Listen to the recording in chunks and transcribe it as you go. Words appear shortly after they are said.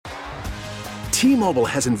T-Mobile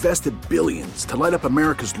has invested billions to light up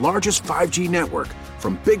America's largest 5G network,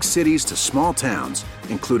 from big cities to small towns,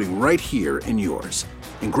 including right here in yours.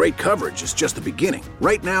 And great coverage is just the beginning.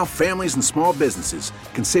 Right now, families and small businesses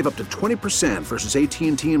can save up to 20% versus AT&T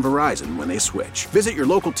and Verizon when they switch. Visit your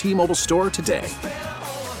local T-Mobile store today.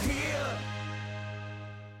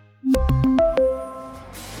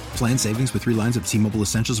 Plan savings with 3 lines of T-Mobile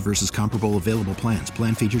Essentials versus comparable available plans.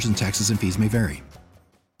 Plan features and taxes and fees may vary.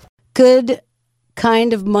 Good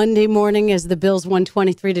kind of Monday morning as the Bills won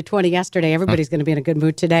 23-20 yesterday. Everybody's going to be in a good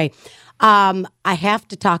mood today. I have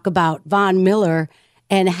to talk about Von Miller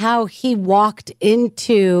and how he walked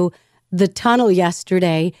into the tunnel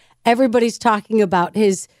yesterday. Everybody's talking about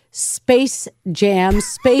his Space Jam,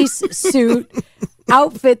 space suit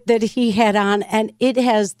outfit that he had on, and it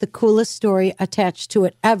has the coolest story attached to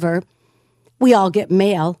it ever. We all get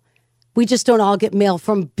mail. We just don't all get mail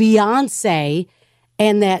from Beyonce.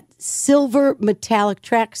 And that silver metallic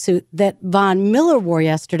tracksuit that Von Miller wore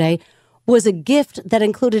yesterday was a gift that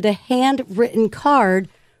included a handwritten card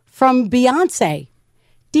from Beyonce.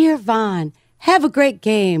 Dear Von, have a great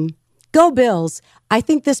game. Go Bills. I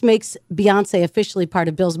think this makes Beyonce officially part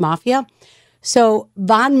of Bills Mafia. So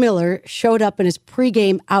Von Miller showed up in his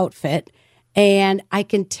pregame outfit, and I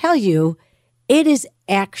can tell you, it is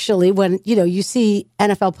actually when, you see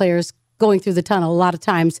NFL players going through the tunnel, a lot of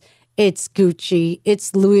times it's Gucci,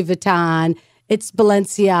 it's Louis Vuitton, it's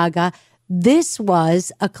Balenciaga. This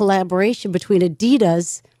was a collaboration between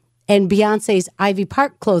Adidas and Beyonce's Ivy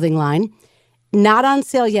Park clothing line. Not on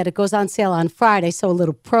sale yet. It goes on sale on Friday, so a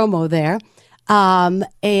little promo there.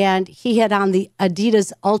 And he had on the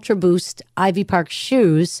Adidas Ultra Boost Ivy Park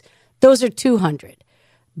shoes. Those are $200.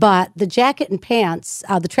 But the jacket and pants,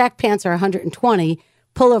 the track pants are $120,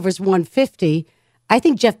 pullovers $150. I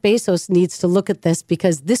think Jeff Bezos needs to look at this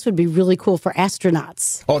because this would be really cool for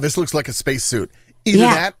astronauts. Oh, this looks like a spacesuit. Either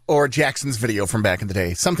that or Jackson's video from back in the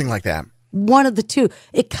day. Something like that. One of the two.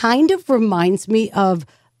 It kind of reminds me of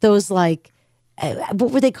those, like,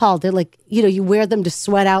 what were they called? They're like, you wear them to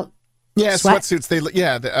sweat out. Yeah, sweatsuits.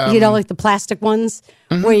 Like the plastic ones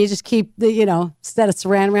where you just keep the, instead of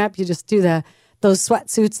saran wrap, you just do those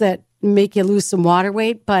sweatsuits that make you lose some water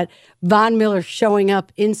weight. But Von Miller showing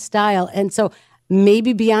up in style. And so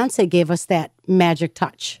maybe Beyonce gave us that magic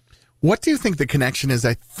touch. What do you think the connection is?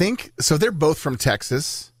 I think, so they're both from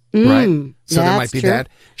Texas, right? So there might be true. That.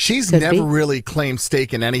 She's never really claimed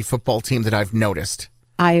stake in any football team that I've noticed.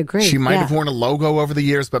 I agree. She might have worn a logo over the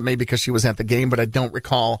years, but maybe because she was at the game, but I don't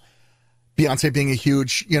recall Beyonce being a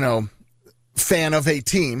huge, fan of a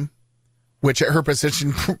team, which at her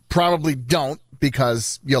position probably don't,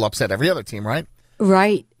 because you'll upset every other team, right?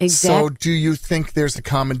 Right, exactly. So do you think there's a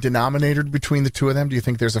common denominator between the two of them? Do you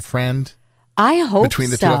think there's a friend? I hope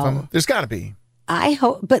between the two of them? There's got to be. I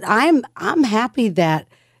hope, but I'm happy that,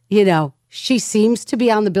 she seems to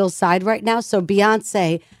be on the Bills' side right now. So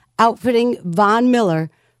Beyonce outfitting Von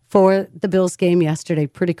Miller for the Bills game yesterday.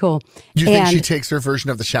 Pretty cool. Do you think she takes her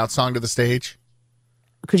version of the shout song to the stage?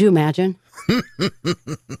 Could you imagine?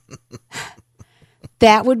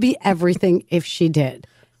 That would be everything if she did.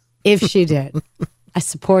 If she did. I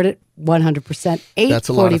support it 100%. 8:45. That's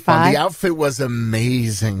a lot of fun. The outfit was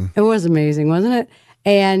amazing. It was amazing, wasn't it?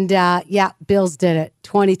 And Bills did it.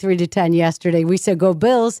 23-10 yesterday. We said go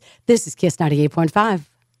Bills. This is Kiss 98.5.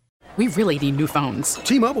 We really need new phones.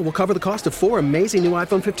 T-Mobile will cover the cost of 4 amazing new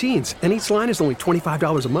iPhone 15s, and each line is only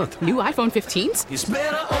 $25 a month. New iPhone 15s? It's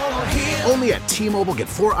better over here. Only at T-Mobile, get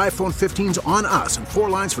 4 iPhone 15s on us and 4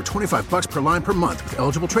 lines for $25 per line per month with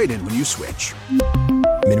eligible trade-in when you switch.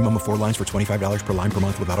 Minimum of 4 lines for $25 per line per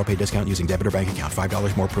month with autopay discount using debit or bank account.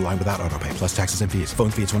 $5 more per line without autopay, plus taxes and fees. Phone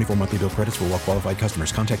fee at 24 monthly bill credits for well-qualified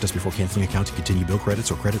customers. Contact us before canceling account to continue bill credits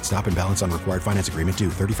or credit stop and balance on required finance agreement due.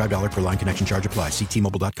 $35 per line connection charge applies. See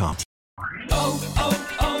T-Mobile.com.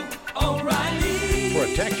 O'Reilly.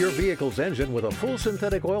 Protect your vehicle's engine with a full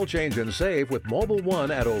synthetic oil change and save with Mobil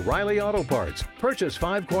 1 at O'Reilly Auto Parts. Purchase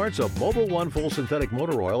 5 quarts of Mobil 1 full synthetic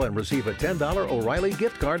motor oil and receive a $10 O'Reilly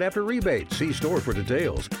gift card after rebate. See store for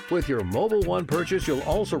details. With your Mobil 1 purchase, you'll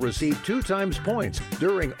also receive 2 times points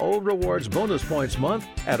during Old Rewards Bonus Points Month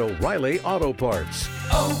at O'Reilly Auto Parts.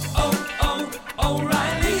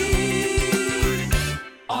 O'Reilly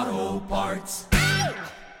Auto Parts.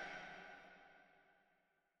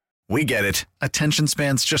 We get it. Attention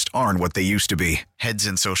spans just aren't what they used to be. Heads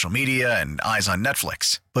in social media and eyes on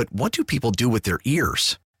Netflix. But what do people do with their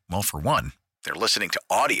ears? Well, for one, they're listening to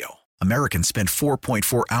audio. Americans spend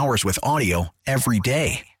 4.4 hours with audio every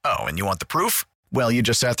day. Oh, and you want the proof? Well, you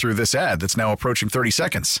just sat through this ad that's now approaching 30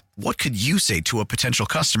 seconds. What could you say to a potential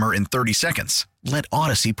customer in 30 seconds? Let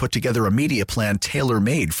Odyssey put together a media plan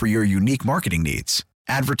tailor-made for your unique marketing needs.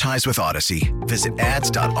 Advertise with Odyssey. Visit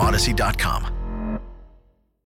ads.odyssey.com.